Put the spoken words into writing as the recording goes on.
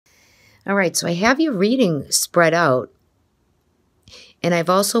All right, so I have your reading spread out, and I've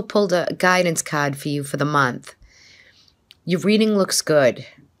also pulled a guidance card for you for the month. Your reading looks good,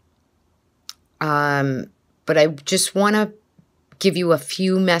 but I just want to give you a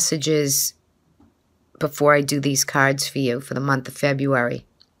few messages before I do these cards for you for the month of February.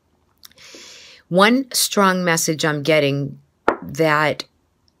 One strong message I'm getting that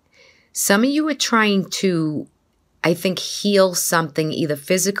some of you are trying to, I think, heal something either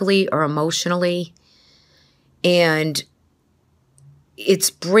physically or emotionally, and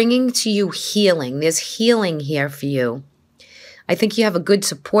it's bringing to you healing. There's healing here for you. I think you have a good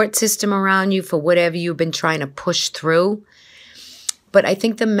support system around you for whatever you've been trying to push through. But I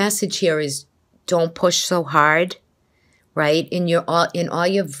think the message here is don't push so hard, right? In all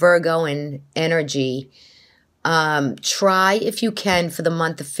your Virgo and energy, try if you can for the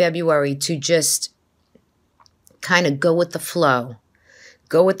month of February to just kind of go with the flow.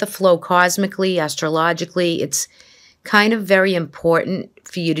 Go with the flow cosmically, astrologically. It's kind of very important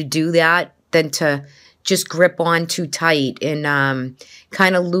for you to do that than to just grip on too tight and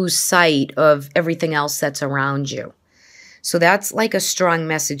kind of lose sight of everything else that's around you. So that's like a strong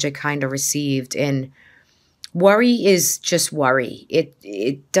message I kind of received. And worry is just worry.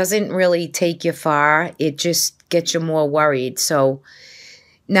 It doesn't really take you far. It just gets you more worried. So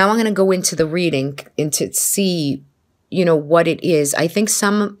now I'm going to go into the reading and to see, what it is. I think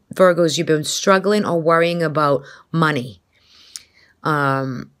some Virgos, you've been struggling or worrying about money.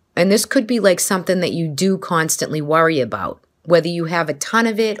 And this could be like something that you do constantly worry about, whether you have a ton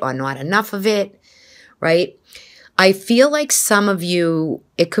of it or not enough of it, right? I feel like some of you,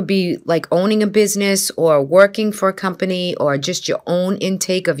 it could be like owning a business or working for a company or just your own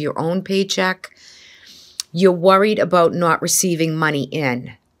intake of your own paycheck. You're worried about not receiving money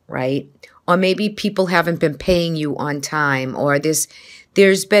in, right? Or maybe people haven't been paying you on time, or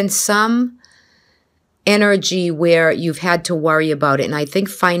there's been some energy where you've had to worry about it. And I think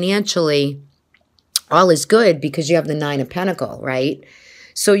financially, all is good because you have the Nine of Pentacles, right?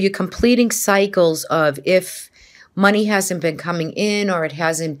 So you're completing cycles of if money hasn't been coming in or it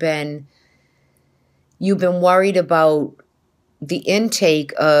hasn't been, you've been worried about the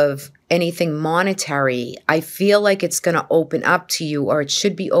intake of anything monetary. I feel like it's going to open up to you, or it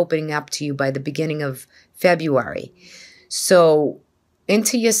should be opening up to you by the beginning of February. So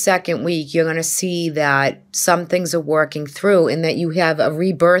into your second week, you're going to see that some things are working through and that you have a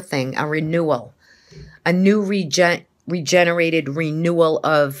rebirthing, a renewal, a new regenerated renewal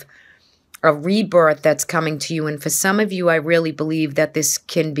of a rebirth that's coming to you. And for some of you, I really believe that this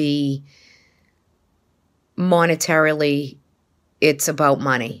can be monetarily, it's about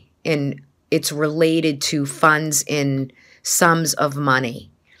money. And it's related to funds in sums of money.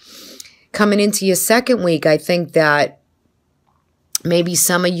 Coming into your second week, I think that maybe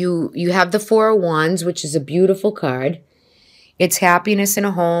some of you have the Four of Wands, which is a beautiful card. It's happiness in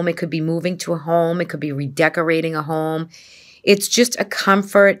a home. It could be moving to a home. It could be redecorating a home. It's just a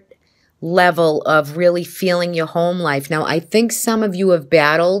comfort level of really feeling your home life. Now, I think some of you have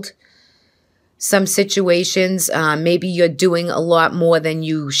battled some situations. Maybe you're doing a lot more than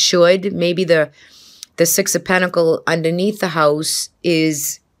you should. Maybe the Six of Pentacles underneath the house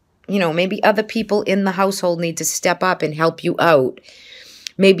is, maybe other people in the household need to step up and help you out.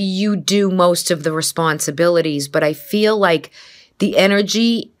 Maybe you do most of the responsibilities, but I feel like the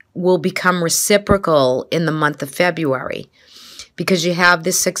energy will become reciprocal in the month of February because you have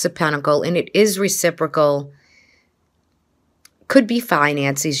this Six of Pentacles and it is reciprocal. Could be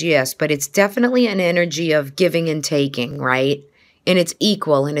finances, yes, but it's definitely an energy of giving and taking, right? And it's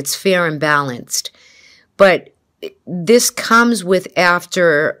equal and it's fair and balanced. But this comes with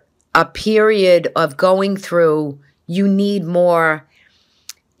after a period of going through, you need more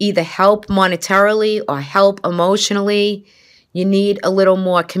either help monetarily or help emotionally. You need a little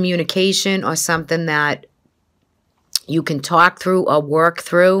more communication or something that you can talk through or work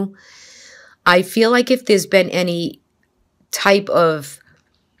through. I feel like if there's been any type of,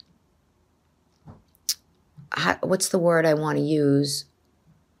 what's the word I want to use?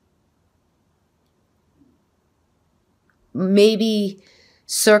 Maybe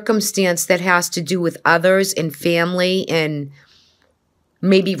circumstance that has to do with others and family and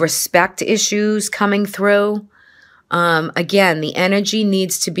maybe respect issues coming through. Again, the energy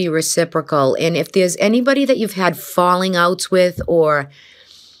needs to be reciprocal. And if there's anybody that you've had falling outs with or,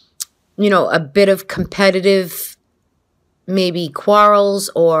 a bit of competitive maybe quarrels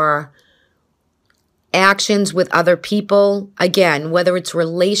or actions with other people. Again, whether it's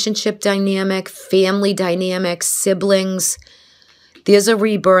relationship dynamic, family dynamics, siblings, there's a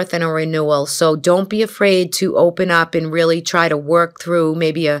rebirth and a renewal. So don't be afraid to open up and really try to work through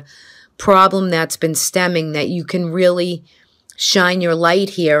maybe a problem that's been stemming, that you can really shine your light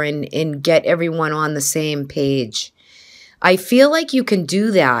here and get everyone on the same page. I feel like you can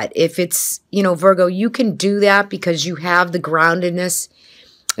do that. If it's, you know, Virgo, you can do that because you have the groundedness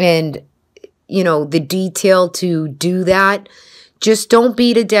and, you know, the detail to do that. Just don't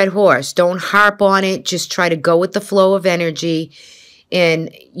beat a dead horse. Don't harp on it. Just try to go with the flow of energy. And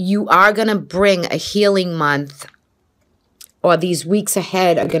you are going to bring a healing month, or these weeks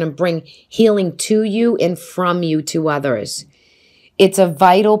ahead are going to bring healing to you and from you to others. It's a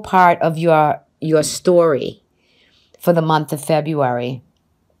vital part of your story for the month of February.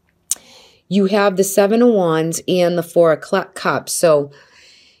 You have the Seven of Wands and the Four of Cups. So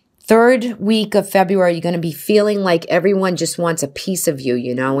third week of February, you're going to be feeling like everyone just wants a piece of you,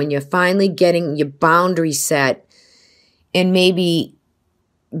 you know, and you're finally getting your boundaries set and maybe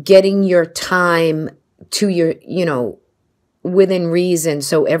getting your time to your, you know, within reason,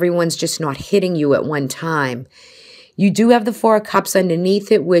 so everyone's just not hitting you at one time. You do have the Four of Cups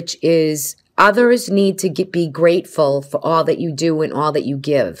underneath it, which is others need to be grateful for all that you do and all that you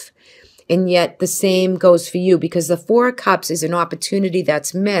give. And yet the same goes for you, because the Four of Cups is an opportunity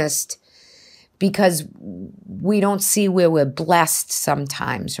that's missed because we don't see where we're blessed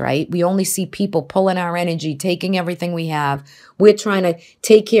sometimes, right? We only see people pulling our energy, taking everything we have. We're trying to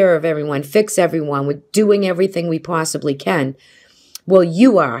take care of everyone, fix everyone. We're doing everything we possibly can. Well,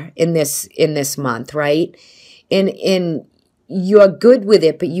 you are in this month, right? And you're good with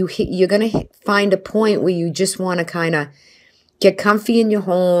it, but you're going to find a point where you just want to kind of get comfy in your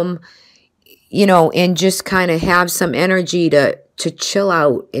home, you know, and just kind of have some energy to chill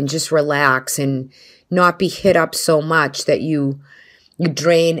out and just relax and not be hit up so much that you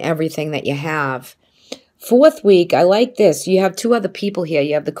drain everything that you have. Fourth week, I like this. You have two other people here.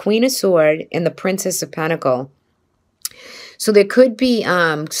 You have the Queen of Swords and the Princess of Pentacles. So there could be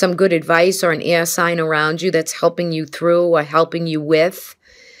some good advice or an air sign around you that's helping you through or helping you with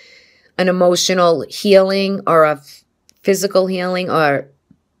an emotional healing or a physical healing, or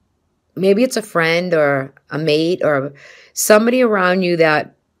maybe it's a friend or a mate or somebody around you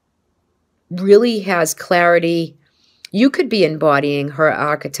that really has clarity. You could be embodying her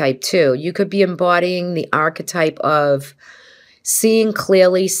archetype too. You could be embodying the archetype of seeing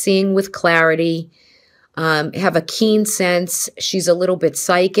clearly, seeing with clarity, have a keen sense. She's a little bit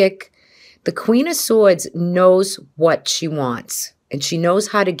psychic. The Queen of Swords knows what she wants, and she knows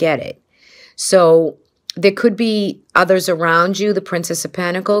how to get it. So there could be others around you. The Princess of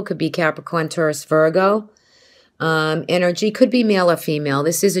Pentacles could be Capricorn, Taurus, Virgo. Energy could be male or female.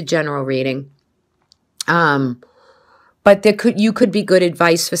 This is a general reading. But you could be good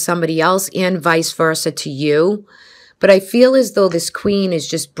advice for somebody else and vice versa to you. But I feel as though this Queen is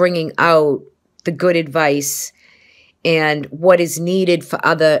just bringing out the good advice and what is needed for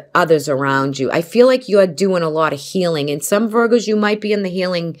others around you. I feel like you're doing a lot of healing. And some Virgos, you might be in the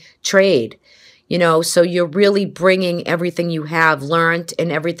healing trade, you know, so you're really bringing everything you have learned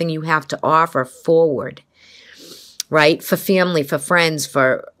and everything you have to offer forward, right? For family, for friends,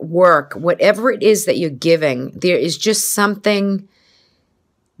 for work, whatever it is that you're giving, there is just something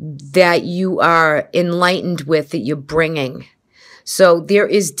that you are enlightened with that you're bringing. So there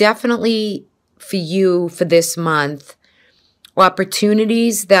is definitely for you for this month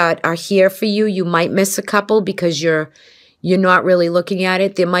opportunities that are here for you. You might miss a couple because you're not really looking at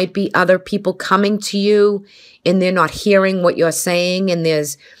it. There might be other people coming to you and they're not hearing what you're saying. And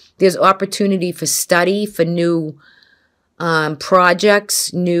there's opportunity for study, for new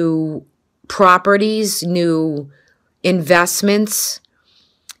projects, new properties, new investments.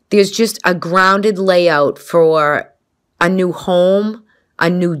 There's just a grounded layout for a new home, a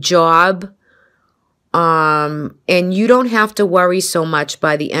new job. And you don't have to worry so much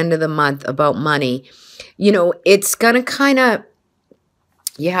by the end of the month about money. You know, it's going to kind of,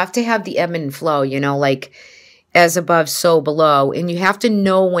 you have to have the ebb and flow, you know, like as above, so below. And you have to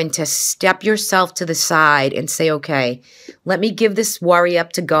know when to step yourself to the side and say, okay, let me give this worry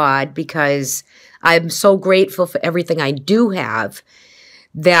up to God, because I'm so grateful for everything I do have,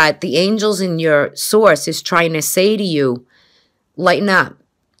 that the angels in your source is trying to say to you, lighten up.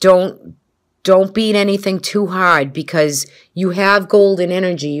 Don't beat anything too hard, because you have golden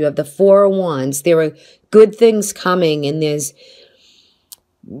energy. You have the Four of Wands. There are good things coming, and there's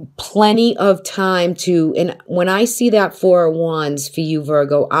plenty of time to, and when I see that Four of Wands for you,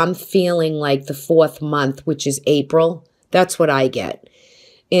 Virgo, I'm feeling like the fourth month, which is April. That's what I get.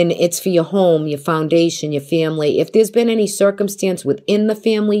 And it's for your home, your foundation, your family. If there's been any circumstance within the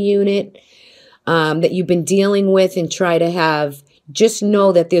family unit that you've been dealing with and try to have, just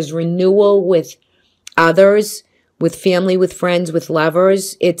know that there's renewal with others, with family, with friends, with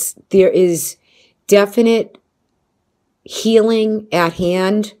lovers. There is definite healing at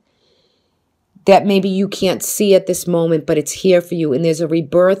hand that maybe you can't see at this moment, but it's here for you. And there's a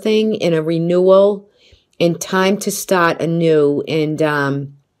rebirthing and a renewal and time to start anew. And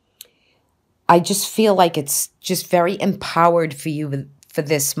I just feel like it's just very empowered for you for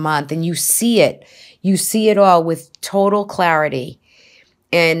this month. And you see it. You see it all with total clarity.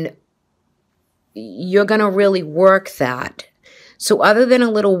 And you're going to really work that. So other than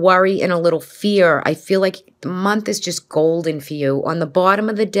a little worry and a little fear, I feel like the month is just golden for you. On the bottom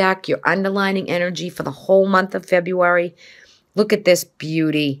of the deck, your underlining energy for the whole month of February. Look at this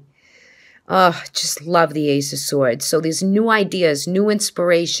beauty. Oh, just love the Ace of Swords. So there's new ideas, new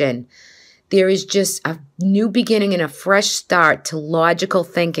inspiration. There is just a new beginning and a fresh start to logical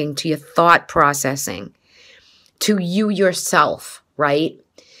thinking, to your thought processing, to you yourself, right?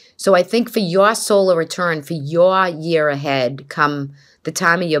 So I think for your solar return, for your year ahead, come the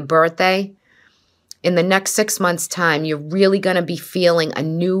time of your birthday, in the next 6 months' time, you're really going to be feeling a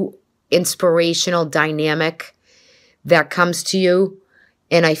new inspirational dynamic that comes to you.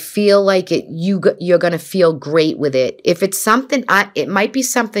 And I feel like you're going to feel great with it. If it's something, it might be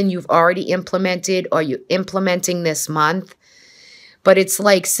something you've already implemented or you're implementing this month. But it's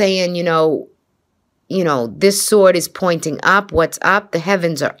like saying, this sword is pointing up. What's up? The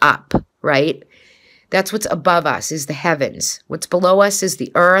heavens are up, right? That's what's above us is the heavens. What's below us is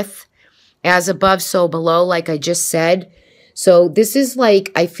the earth. As above, so below, like I just said. So this is like,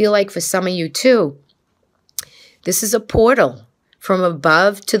 I feel like for some of you too, this is a portal from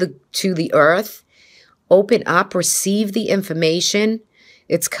above to the earth. Open up, receive the information.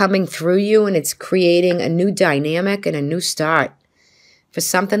 It's coming through you and it's creating a new dynamic and a new start for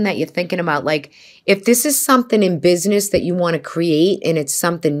something that you're thinking about. Like if this is something in business that you want to create and it's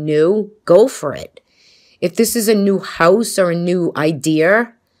something new, go for it. If this is a new house or a new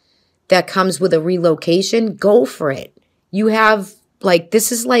idea that comes with a relocation, go for it. You have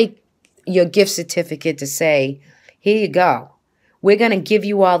this is like your gift certificate to say, here you go. We're going to give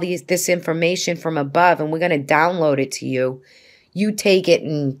you all this information from above and we're going to download it to you. You take it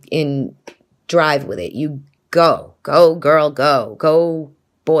and drive with it. You go. Go, girl, go. Go,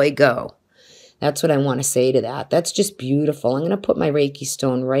 boy, go. That's what I want to say to that. That's just beautiful. I'm going to put my Reiki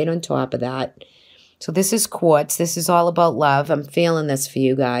stone right on top of that. So this is quartz. This is all about love. I'm feeling this for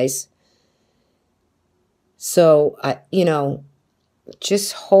you guys. So,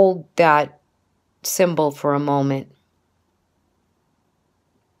 just hold that symbol for a moment.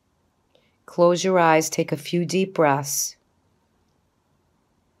 Close your eyes, take a few deep breaths,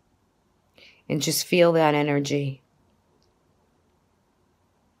 and just feel that energy.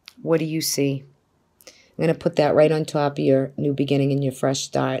 What do you see? I'm going to put that right on top of your new beginning and your fresh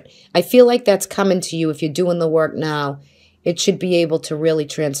start. I feel like that's coming to you. If you're doing the work now, it should be able to really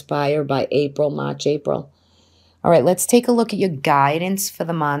transpire by March, April. All right, let's take a look at your guidance for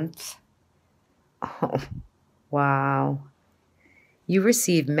the month. Oh, wow. You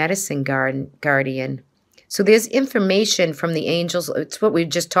receive Medicine Guardian. So there's information from the angels. It's what we were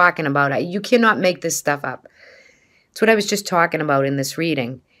just talking about. You cannot make this stuff up. It's what I was just talking about in this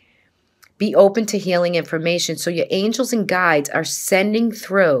reading. Be open to healing information. So your angels and guides are sending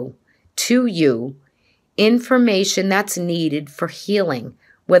through to you information that's needed for healing,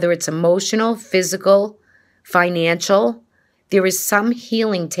 whether it's emotional, physical, financial. There is some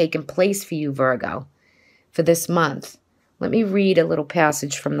healing taking place for you, Virgo, for this month. Let me read a little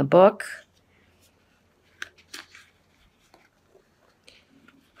passage from the book.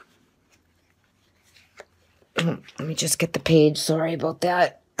 Let me just get the page. Sorry about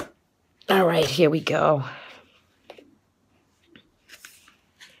that. All right, here we go.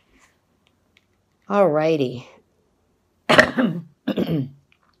 All righty.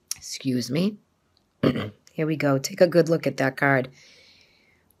 Excuse me. Here we go. Take a good look at that card.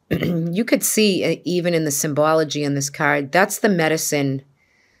 You could see, even in the symbology in this card, that's the medicine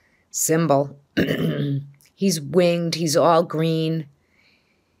symbol. He's winged. He's all green.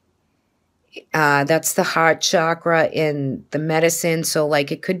 That's the heart chakra in the medicine. So,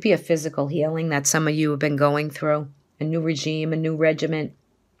 it could be a physical healing that some of you have been going through. A new regime, a new regiment.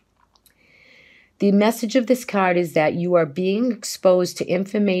 The message of this card is that you are being exposed to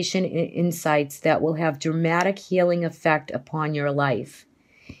information and insights that will have dramatic healing effect upon your life.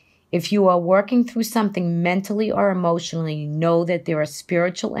 If you are working through something mentally or emotionally, know that there are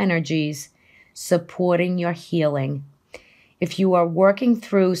spiritual energies supporting your healing. If you are working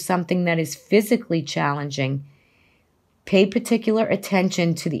through something that is physically challenging, pay particular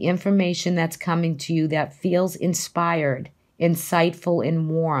attention to the information that's coming to you that feels inspired, insightful, and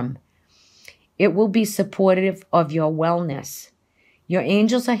warm. It will be supportive of your wellness. Your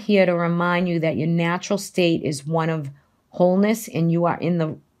angels are here to remind you that your natural state is one of wholeness, and you are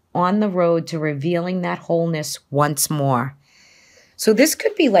on the road to revealing that wholeness once more. So this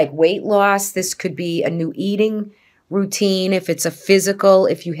could be like weight loss. This could be a new eating routine. If it's a physical,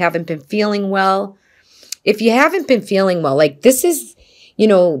 if you haven't been feeling well. If you haven't been feeling well, like this is,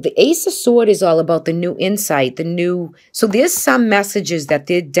 the Ace of Swords is all about the new insight, so there's some messages that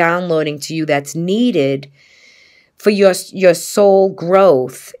they're downloading to you that's needed for your soul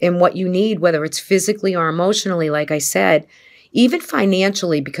growth and what you need, whether it's physically or emotionally, like I said, even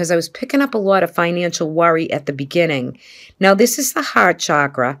financially, because I was picking up a lot of financial worry at the beginning. Now, this is the heart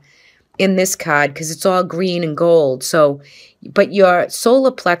chakra in this card because it's all green and gold. But your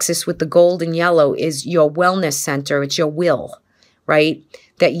solar plexus with the gold and yellow is your wellness center. It's your will, right?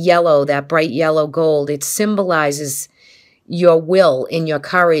 That yellow, that bright yellow gold, it symbolizes your will and your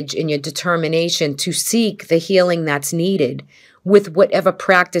courage and your determination to seek the healing that's needed with whatever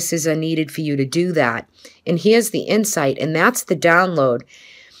practices are needed for you to do that. And here's the insight, and that's the download.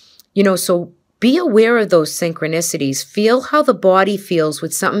 So be aware of those synchronicities. Feel how the body feels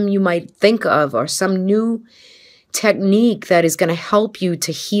with something you might think of or some new technique that is going to help you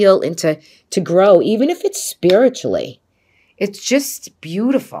to heal and to grow, even if it's spiritually. It's just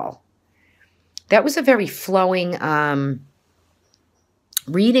beautiful. That was a very flowing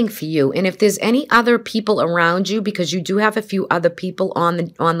reading for you. And if there's any other people around you, because you do have a few other people on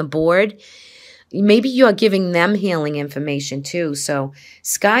the board, maybe you're giving them healing information too. So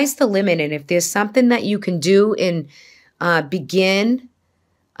sky's the limit. And if there's something that you can do and begin,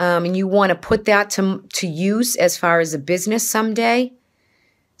 and you want to put that to use as far as a business someday,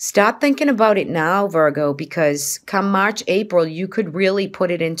 start thinking about it now, Virgo, because come March, April, you could really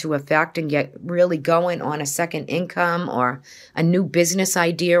put it into effect and get really going on a second income or a new business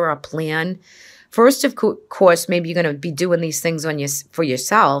idea or a plan. First, of course, maybe you're going to be doing these things for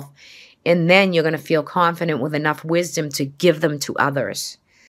yourself, and then you're going to feel confident with enough wisdom to give them to others.